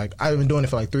that. So like I've been doing it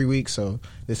for like 3 weeks, so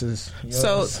this is yours.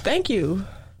 So thank you.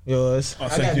 Yours.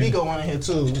 I got Nico on here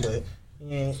too, but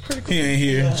he ain't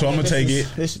here, so I'm gonna take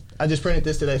it. I just printed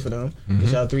this today for them.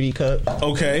 This y'all 3D cup.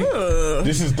 Okay,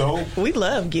 this is dope. We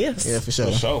love gifts. Yeah, for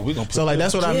sure. We gonna put so like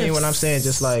that's what I mean when I'm saying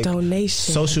just like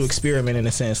donations. Social experiment in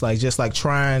a sense, like just like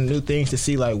trying new things to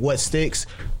see like what sticks.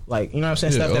 Like, you know what I'm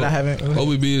saying? Stuff that I haven't.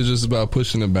 OBB is just about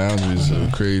pushing the boundaries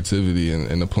of creativity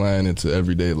and applying it to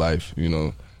everyday life. You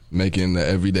know, making the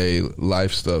everyday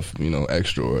life stuff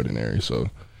extraordinary. So.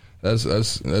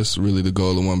 That's really the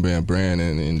goal of one band brand,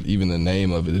 and even the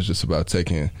name of it is just about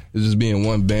it's just being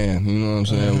one band, you know what I'm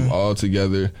saying, all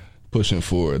together pushing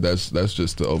forward. That's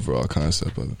just the overall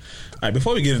concept of it. All right,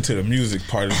 before we get into the music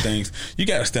part of things, you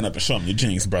gotta stand up and show them your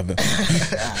jeans, brother.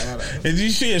 And you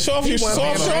show off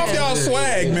y'all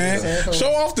swag, man.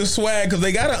 Show off the swag, because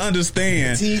they gotta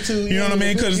understand. You know what I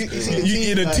mean? Because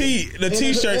the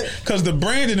t-shirt, because the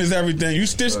branding is everything. You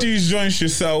stitch these joints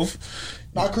yourself.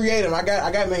 I create them. I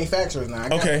got manufacturers now.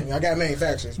 I got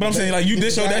manufacturers. But I'm saying, like,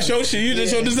 that's your shit. You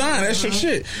just your design. That's your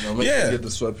shit. Make sure you get the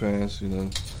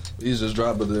sweatpants. These just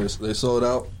dropped, but they sold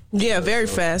out. Yeah, very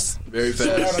fast. Very fast.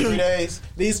 Sold out in 3 days.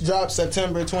 These dropped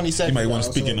September 22nd. You might want to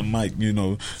speak in the mic,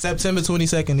 September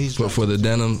 22nd, these dropped. But for the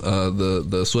denim,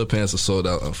 the sweatpants are sold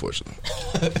out, unfortunately.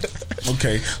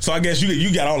 Okay, so I guess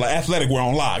you got all the athletic wear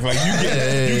on lock. Like,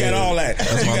 you got all that.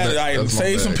 You got to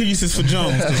save some pieces for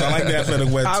Jones, because I like the athletic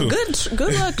wear too.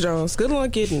 Good luck, Jones. Good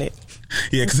luck getting it.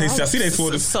 Yeah, because I see they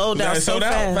sold out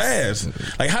fast.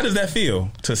 Like, how does that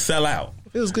feel to sell out?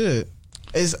 It was good.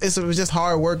 It was just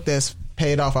hard work that's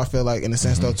paid off, I feel like, in a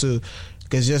sense though too,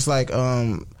 because just like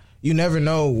you never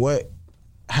know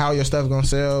how your stuff gonna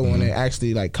sell when it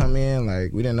actually like come in.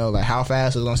 Like, we didn't know like how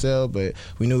fast it was gonna sell, but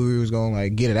we knew we was gonna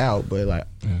like get it out. But like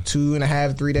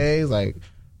 2.5, 3 days, like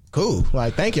cool.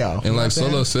 Like, thank y'all. And like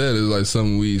Solo said, it's like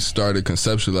something we started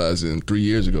conceptualizing 3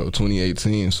 years ago,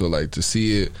 2018. So like to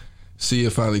see it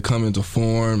finally come into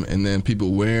form, and then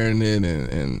people wearing it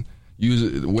and use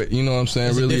it, you know what I'm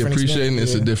saying, really appreciating it.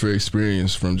 It's a different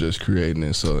experience from just creating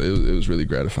it. So it was really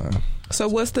gratifying. So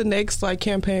what's the next like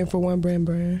campaign for One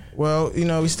Brand? Well,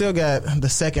 we still got the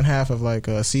second half of like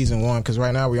season 1, because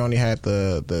right now we only had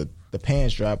the the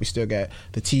pants drop. We still got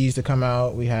the tees to come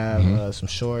out. We have some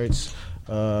shorts.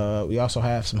 We also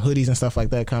have some hoodies and stuff like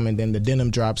that coming. Then the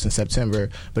denim drops in September,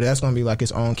 but that's going to be like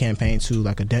its own campaign too,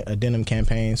 like a denim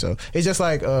campaign. So it's just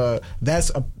like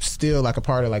that's still like a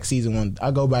part of like season 1.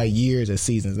 I go by years as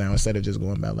seasons now instead of just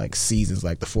going by like seasons,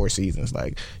 like the 4 seasons.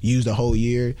 Like use the whole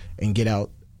year and get out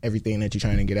everything that you're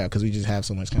trying to get out because we just have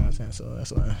so much content. So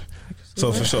that's why.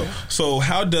 So for sure. So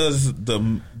how does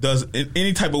in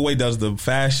any type of way does the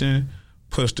fashion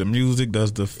push the music?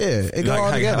 Does the it go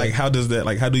all together. Like how does that?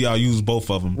 Like how do y'all use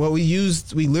both of them? Well, we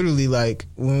literally like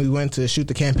when we went to shoot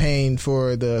the campaign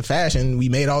for the fashion, we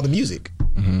made all the music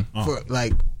for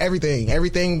like everything.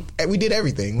 We did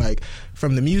everything, like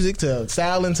from the music to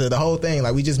styling to the whole thing.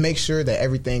 Like we just make sure that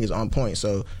everything is on point.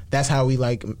 So that's how we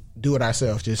like do it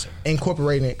ourselves, just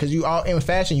incorporating it. Because in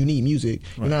fashion you need music.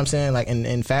 You know what I'm saying? Like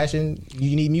in fashion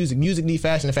you need music. Music need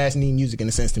fashion, and fashion need music in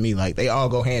a sense to me. Like they all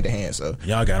go hand to hand. So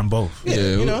y'all got them both.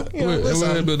 Yeah,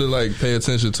 we're able to like pay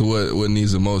attention to what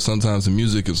needs the most. Sometimes the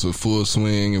music is a full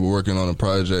swing and we're working on a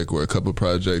project or a couple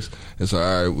projects. It's like,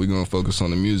 all right, we're gonna focus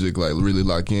on the music, like really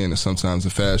lock in. And sometimes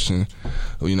the fashion,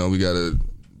 we gotta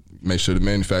make sure the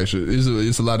manufacturer.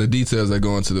 It's a lot of details that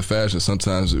go into the fashion.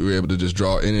 Sometimes we're able to just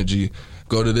draw energy,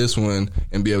 go to this one,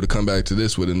 and be able to come back to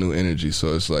this with a new energy.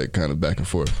 So it's like kind of back and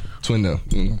forth. Twin now.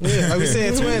 Yeah, like we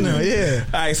said, twin now, yeah.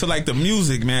 All right, so like the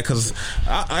music, man, because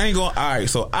I ain't going, all right,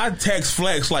 so I text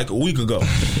Flex like a week ago,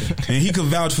 and he could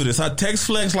vouch for this. I text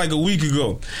Flex like a week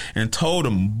ago and told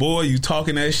him, boy, you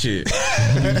talking that shit.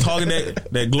 You talking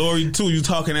that Glory 2, you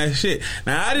talking that shit.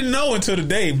 Now, I didn't know until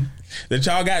today that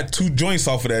y'all got 2 joints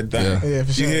off of that thing. Yeah,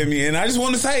 for sure. You hear me? And I just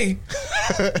want to say,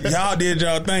 y'all did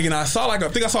y'all thing. And I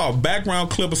think I saw a background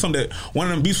clip or something that one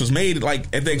of them beats was made like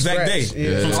at the exact day.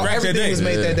 Yeah. From scratch that day. Was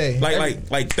made that day.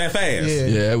 Like that fast.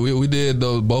 Yeah, we did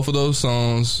both of those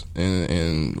songs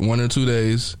in 1 or 2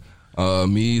 days.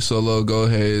 Me, Solo, Go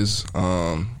Hayes,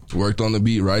 worked on the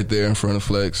beat right there in front of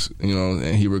Flex,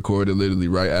 and he recorded literally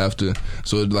right after.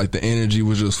 So like the energy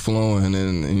was just flowing,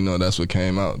 and that's what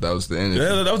came out. That was the energy.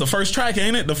 Yeah, that was the first track,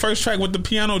 ain't it? The first track with the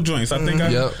piano joints. I think.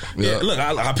 Yep. Yeah, look,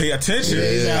 I pay attention.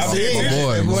 Yeah, I pay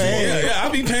attention. Boy. Yeah, I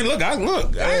be paying. Look, I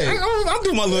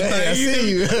do my little thing. I see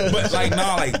you. But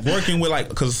like working with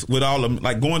because with all of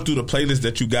going through the playlist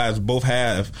that you guys both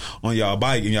have on y'all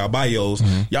bios,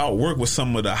 y'all work with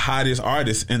some of the hottest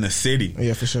artists in the city.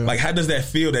 Yeah, for sure. Like, how does that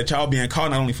feel that y'all being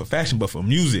called not only for fashion but for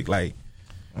music? Like,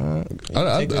 I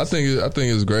think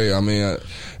it's great. I mean,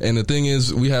 and the thing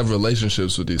is, we have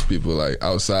relationships with these people like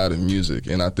outside of music,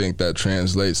 and I think that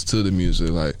translates to the music.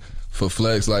 Like for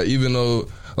Flex, like even though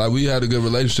like we had a good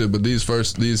relationship, but these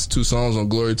 2 songs on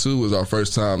Glory 2 was our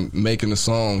first time making the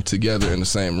song together in the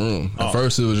same room. At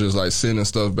first, it was just like sending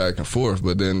stuff back and forth,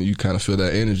 but then you kind of feel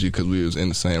that energy because we was in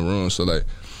the same room. So like.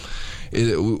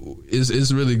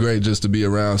 It's really great just to be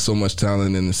around so much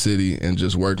talent in the city and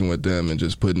just working with them and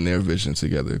just putting their vision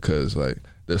together because like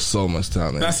there's so much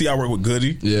talent. I see y'all work with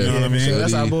Goody. Yeah, you know what I mean. So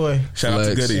that's our boy. Shout out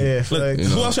to Goody. Yeah, Look,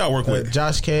 who else y'all work with?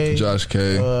 Josh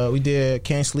K. We did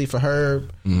Can't Sleep for Herb.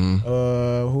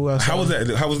 Who else? How was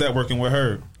that working with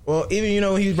Herb? Well, even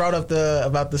when he brought up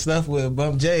about the stuff with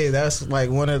Bump J, that's like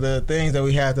one of the things that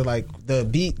we had to like the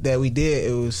beat that we did.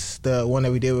 It was the one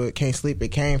that we did with Can't Sleep. It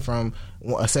came from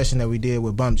a session that we did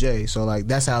with Bump J. So like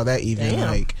that's how that even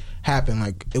like happened.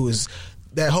 Like it was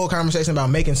that whole conversation about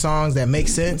making songs that make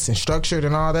sense and structured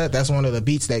and all that. That's one of the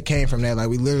beats that came from that. Like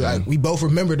we literally like we both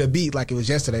remember the beat like it was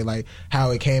yesterday, like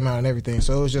how it came out and everything.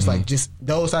 So it was just like just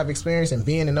those type of experience and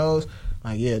being in those.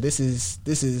 Like, yeah, this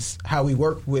is how we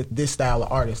work with this style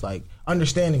of artist. Like,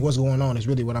 understanding what's going on is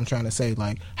really what I'm trying to say.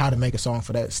 Like, how to make a song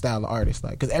for that style of artist.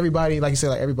 Like, because everybody, like you said,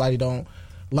 like everybody don't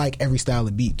like every style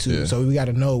of beat too. Yeah. So we got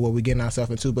to know what we're getting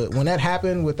ourselves into. But when that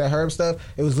happened with that Herb stuff,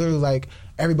 it was literally like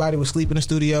everybody was sleep in the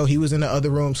studio. He was in the other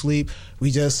room sleep.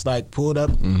 We just like pulled up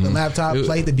the laptop,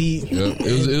 played the beat. Yeah.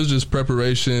 It was just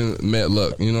preparation met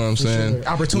luck. You know what I'm saying?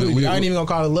 Sure. Opportunity. I ain't even gonna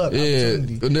call it luck. Yeah,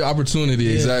 the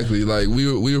opportunity exactly. Like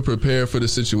we were prepared for the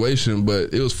situation,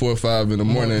 but it was 4 or 5 in the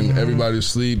morning. Everybody was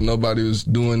asleep. Nobody was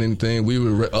doing anything. We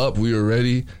were up. We were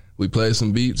ready. We played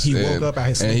some beats. He woke up out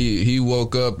his sleep. And he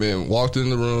woke up and walked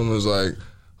in the room and was like,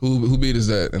 who beat is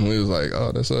that? And we was like,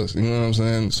 oh, that's us. You know what I'm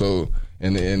saying? So,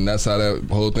 and that's how that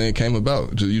whole thing came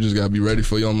about. You just got to be ready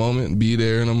for your moment, be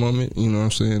there in a moment, you know what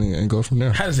I'm saying, and go from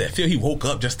there. How does that feel? He woke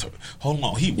up just to, hold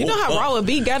on. You know how raw a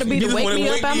beat got to be to wake me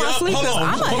up out my sleep? Because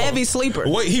I'm a heavy sleeper.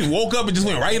 Wait, he woke up and just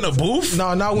went right in the booth?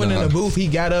 No, not went in the booth. He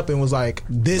got up and was like,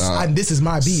 this is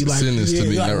my beat. Like, send this to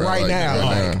me like right now.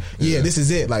 Right now. Yeah, this is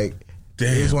it. Like,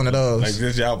 Damn. It was one of those. Like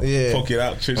this, y'all poke it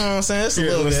out. You know what I'm saying? It's a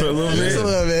little bit. It's a little bit. It's a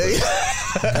little bit.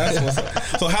 That's what's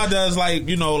up. So how does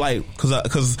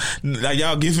cause like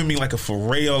y'all giving me like a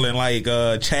Pharrell and like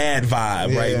Chad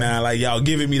vibe right now. Like y'all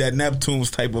giving me that Neptunes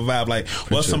type of vibe. Like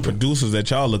what's some producers that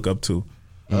y'all look up to?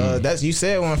 That's you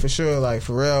said one for sure. Like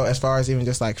Pharrell, as far as even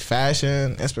just like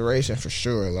fashion inspiration for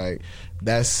sure. Like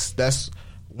that's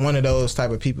one of those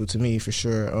type of people to me for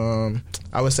sure.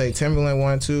 I would say Timberland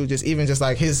one too. Just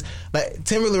like his like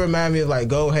Timberland remind me of like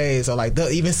Go Hayes or like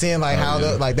even seeing like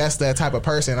like that's the type of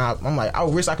person I'm like I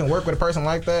wish I can work with a person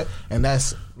like that. And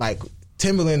that's like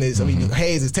Timberland is. I mean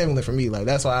Hayes is Timberland for me. Like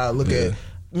that's why I look at.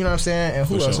 You know what I'm saying? And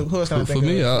who else? Who else can I think for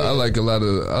me, of? I like a lot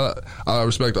of. I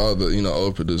respect all the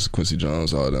old producers, Quincy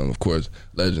Jones, all of them, of course,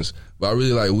 legends. But I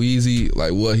really like Weezy,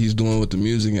 like what he's doing with the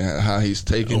music and how he's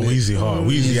taking it. Weezy hard.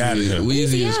 Weezy out of here.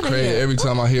 Weezy is crazy. Every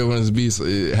time I hear one of his beats,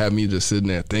 it had me just sitting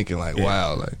there thinking like,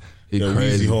 wow, like he's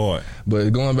crazy. Weezy hard. But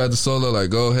going back to solo,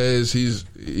 like Go Hayes, he's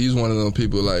one of those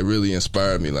people like really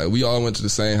inspired me. Like we all went to the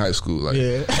same high school. Like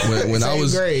when I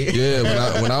was grade.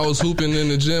 when I was hooping in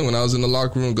the gym, when I was in the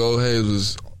locker room, Go Hayes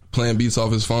was playing beats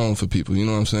off his phone for people, you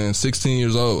know what I'm saying? 16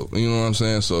 years old, you know what I'm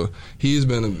saying? So he's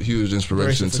been a huge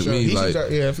inspiration to me, like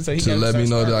to let me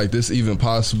know that like this even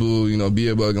possible, be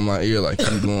a bug in my ear, like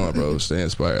keep going, bro, stay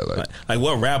inspired. Like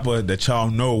what rapper that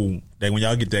y'all know that when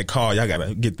y'all get that call, y'all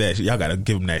gotta get that shit, y'all gotta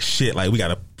give them that shit, like we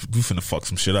finna fuck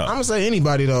some shit up. I'm gonna say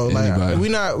anybody though, like we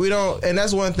don't, and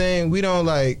that's one thing, we don't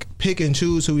like pick and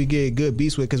choose who we get good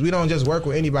beats with, because we don't just work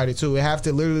with anybody too. It have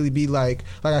to literally be like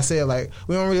I said, like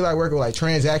we don't really like working with like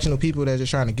transactional people that's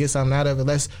just trying to get something out of it.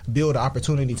 Let's build an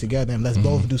opportunity together and let's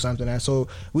both do something. So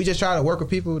we just try to work with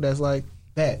people that's like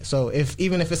that. So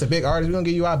even if it's a big artist, we're gonna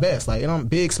give you our best. Like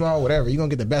big, small, whatever, you're gonna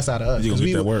get the best out of us. You gonna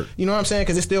get that work. You know what I'm saying?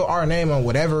 Because it's still our name on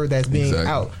whatever that's being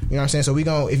out. You know what I'm saying? So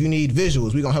if you need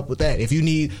visuals, we gonna help with that. If you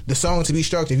need the song to be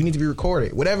structured, if you need to be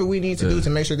recorded, whatever we need to do to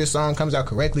make sure this song comes out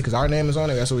correctly, because our name is on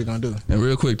it, that's what we're gonna do. And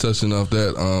real quick, touching off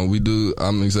that,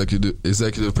 I'm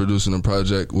executive producing a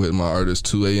project with my artist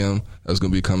 2 AM. That's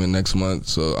gonna be coming next month.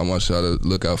 So I want y'all to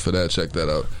look out for that. Check that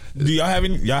out. Do y'all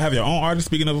have your own artists?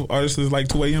 Speaking of artists like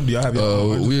 2 AM, do y'all have your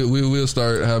own artists? We'll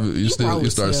start having you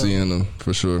start seeing them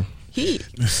for sure.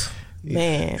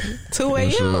 Man, 2 AM.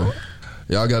 Sure.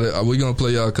 Y'all got it. We're gonna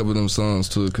play y'all a couple of them songs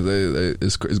too, because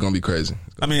it's gonna be crazy.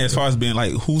 I mean, as far as being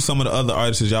like, who's some of the other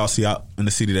artists y'all see out in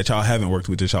the city that y'all haven't worked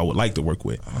with that y'all would like to work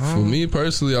with? For me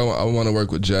personally, I want to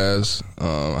work with Jazz. We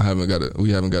haven't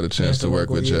got a chance to work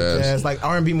with Jazz. Like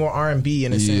R&B, more R&B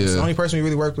in a sense. The only person we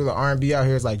really worked with R&B out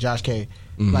here is like Josh K.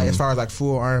 Like as far as like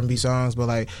full R&B songs, but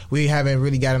like we haven't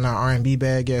really gotten our R&B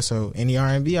bag yet. So any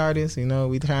R&B artists, we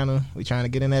trying to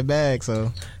get in that bag.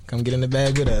 So come get in the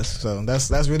bag with us. So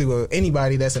that's really what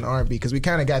anybody that's in R&B, because we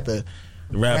kind of got the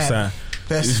rap side.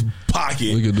 That's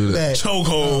pocket. We could do that.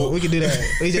 Chokehold. We could do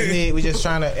that.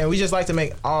 We just like to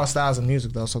make all styles of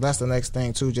music though. So that's the next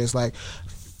thing too. Just like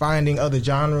finding other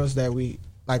genres that we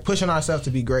like, pushing ourselves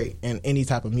to be great in any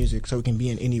type of music, so we can be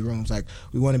in any rooms. Like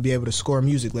we want to be able to score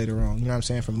music later on. You know what I'm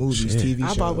saying? For movies, TV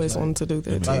shows. I've always wanted to do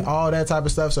that. Like all that type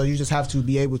of stuff. So you just have to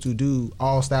be able to do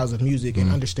all styles of music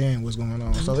and understand what's going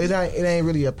on. So it ain't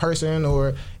really a person,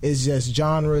 or it's just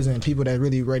genres and people that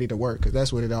really ready to work, because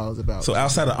that's what it all is about. So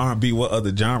outside of R&B, what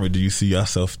other genre do you see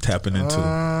yourself tapping into?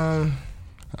 I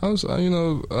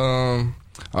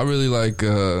really like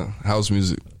house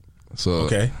music. So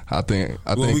okay. I think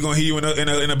we gonna hear you in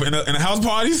a house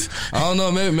parties? I don't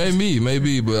know,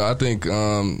 maybe, but I think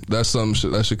that's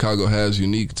something that Chicago has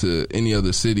unique to any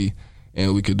other city,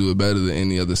 and we could do it better than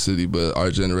any other city. But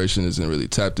our generation isn't really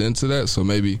tapped into that, so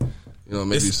maybe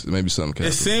something can.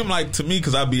 It seemed like to me,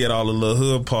 because I be at all the little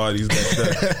hood parties,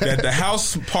 that the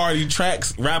house party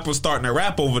tracks, rappers starting to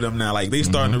rap over them now. Like they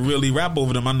starting to really rap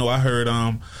over them. I know I heard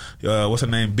what's her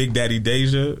name, Big Daddy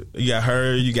Deja. You got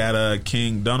her. You got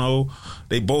King Dunno.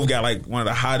 They both got like one of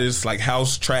the hottest like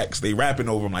house tracks. They rapping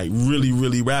over them, like really,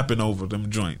 really rapping over them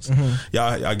joints.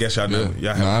 Y'all, I guess y'all know.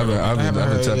 Yeah. I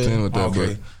haven't tapped in with that.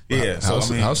 Okay. Yeah,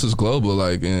 house is global.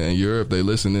 Like in Europe, they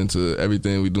listen into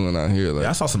everything we doing out here. Like,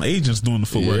 I saw some agents doing the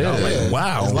footwork. I was like,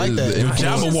 wow, it's like that. The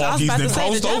Jabberwockies then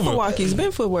crossed over. Jabberwockies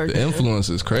been footwork. The influence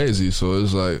is crazy. So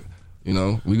it's like,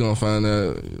 we gonna find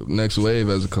that next wave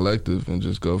as a collective and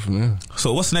just go from there.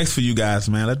 So what's next for you guys,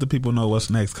 man? Let the people know what's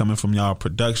next coming from y'all,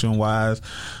 production wise,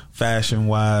 fashion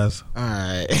wise. All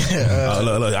right.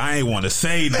 Look, I ain't want to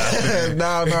say nothing.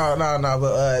 No.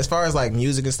 But as far as like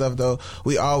music and stuff though,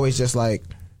 we always just like,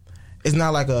 it's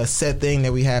not like a set thing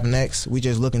that we have next. We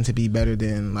just looking to be better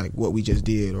than like what we just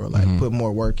did, or like put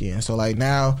more work in. So like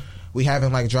now we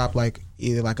haven't like dropped like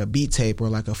either like a beat tape or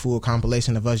like a full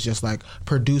compilation of us just like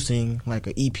producing like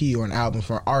an EP or an album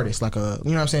for artists, like a,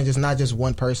 you know what I'm saying, just not just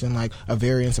one person, like a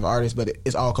variance of artists, but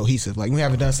it's all cohesive. Like we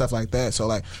haven't done stuff like that, so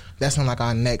like that's on like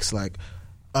our next like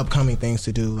upcoming things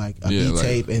to do, like a beat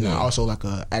tape and also like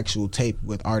a actual tape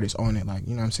with artists on it, like,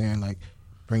 you know what I'm saying, like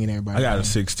bringing everybody. I got a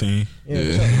 16.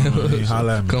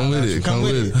 Holla at me. Come with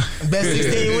it. Best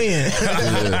 16 win.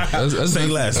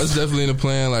 That's definitely in the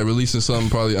plan, like releasing something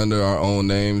probably under our own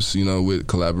names, you know, with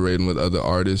collaborating with other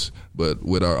artists, but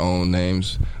with our own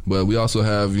names. But we also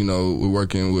have, you know, we're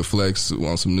working with Flex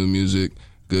on some new music,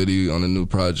 Goody on a new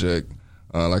project.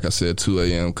 Like I said, 2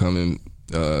 a.m. coming.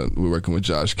 We're working with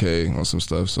Josh K on some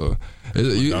stuff, so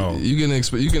you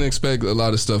can expect a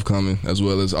lot of stuff coming, as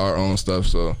well as our own stuff.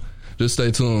 So just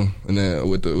stay tuned. And then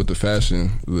with the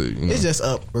fashion, you know, it's just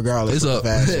up regardless. It's up.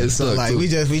 It's so like we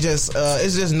just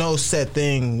it's just no set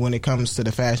thing when it comes to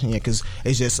the fashion yet, because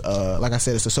it's just like I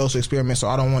said, it's a social experiment. So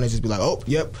I don't want to just be like, oh,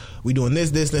 yep, we doing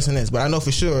this, and this. But I know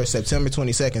for sure September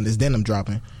 22nd, this denim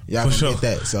dropping. Y'all can get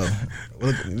that. So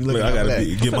look I gotta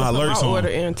get my alerts on. Order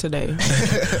in today.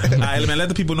 All right, man. Let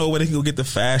the people know where they can go get the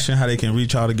fashion, how they can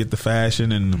reach out to get the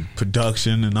fashion and the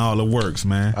production and all the works,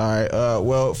 man. All right.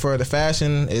 Well, for the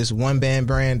fashion, it's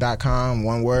onebandbrand.com,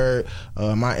 one word.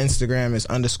 My Instagram is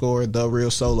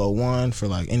 _TheRealSolo1 for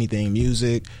like anything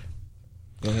music.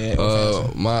 Go ahead.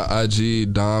 My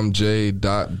IG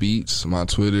domj.beats. My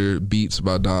Twitter beats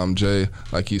by Dom J.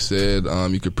 Like he said,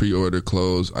 you could pre-order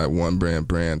clothes at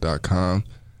onebandbrand.com.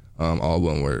 All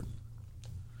one word.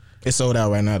 It's sold out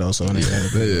right now though, so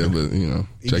yeah, but you know,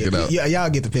 check it out. Yeah,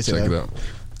 y'all get the picture. Check it out.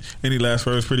 Any last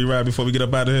words, Pretty Ride, before we get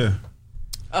up out of here?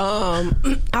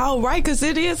 All right, because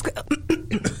it is.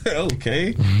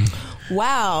 Okay.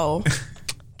 Wow.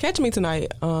 Catch me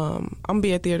tonight. I'm gonna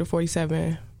be at Theater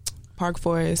 47. Park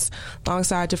Forest,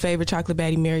 alongside your favorite chocolate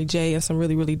baddie Mary J and some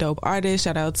really, really dope artists.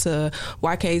 Shout out to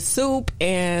YK Soup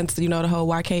and, you know, the whole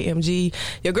YKMG.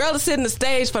 Your girl is sitting the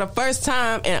stage for the first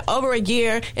time in over a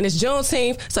year, and it's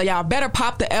Juneteenth, so y'all better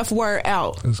pop the F word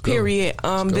out. Period.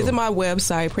 Visit my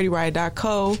website,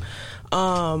 prettyride.co.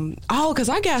 Because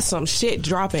I got some shit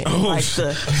dropping. I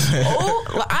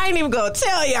ain't even gonna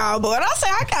tell y'all, but I say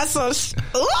I got some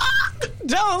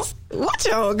Jones, watch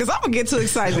y'all, because I'm gonna get too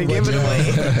excited to give it away.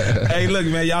 Hey, look,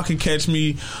 man, y'all can catch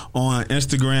me on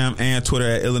Instagram and Twitter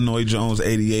at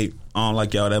ILLANOiZE88. I don't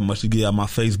like y'all that much to get out my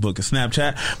Facebook and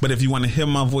Snapchat, but if you want to hear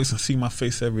my voice and see my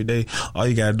face every day, all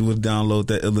you gotta do is download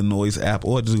that iLLANOiZE app,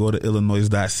 or just go to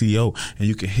illanoize.co and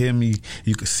you can hear me,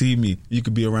 you can see me, you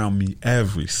can be around me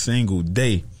every single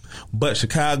day. But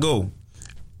Chicago,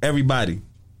 everybody,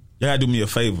 y'all gotta do me a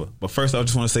favor. But first, I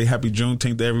just want to say happy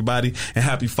Juneteenth to everybody, and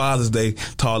happy Father's Day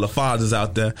to all the fathers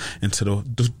out there, and to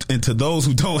those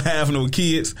who don't have no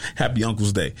kids, happy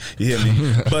Uncle's Day. You hear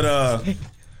me? But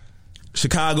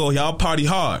Chicago, y'all party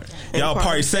hard, y'all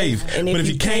party safe. But if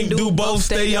you can't do both,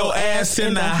 stay your ass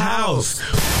in the house.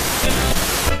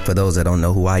 For those that don't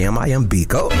know who I am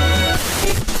Biko.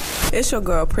 It's your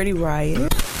girl, Pretty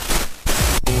Riot.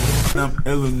 I'm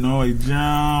Illinois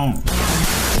Jones.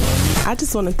 I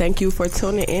just want to thank you for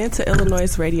tuning in to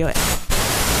iLLANOiZE Radio.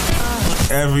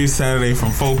 Every Saturday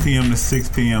from 4 p.m. to 6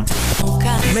 p.m.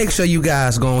 Make sure you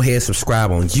guys go ahead and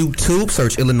subscribe on YouTube.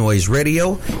 Search iLLANOiZE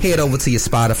Radio. Head over to your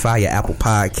Spotify, your Apple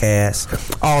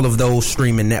Podcasts, all of those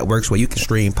streaming networks where you can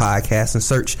stream podcasts, and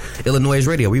search iLLANOiZE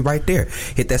Radio. We right there.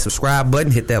 Hit that subscribe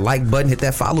button, hit that like button, hit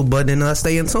that follow button, and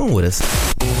stay in tune with us.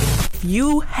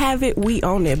 You have it. We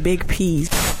own it. Big P's.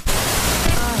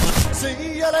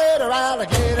 See you later,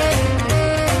 alligator.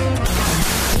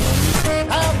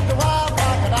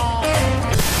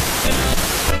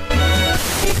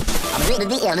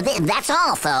 That's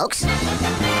all, folks.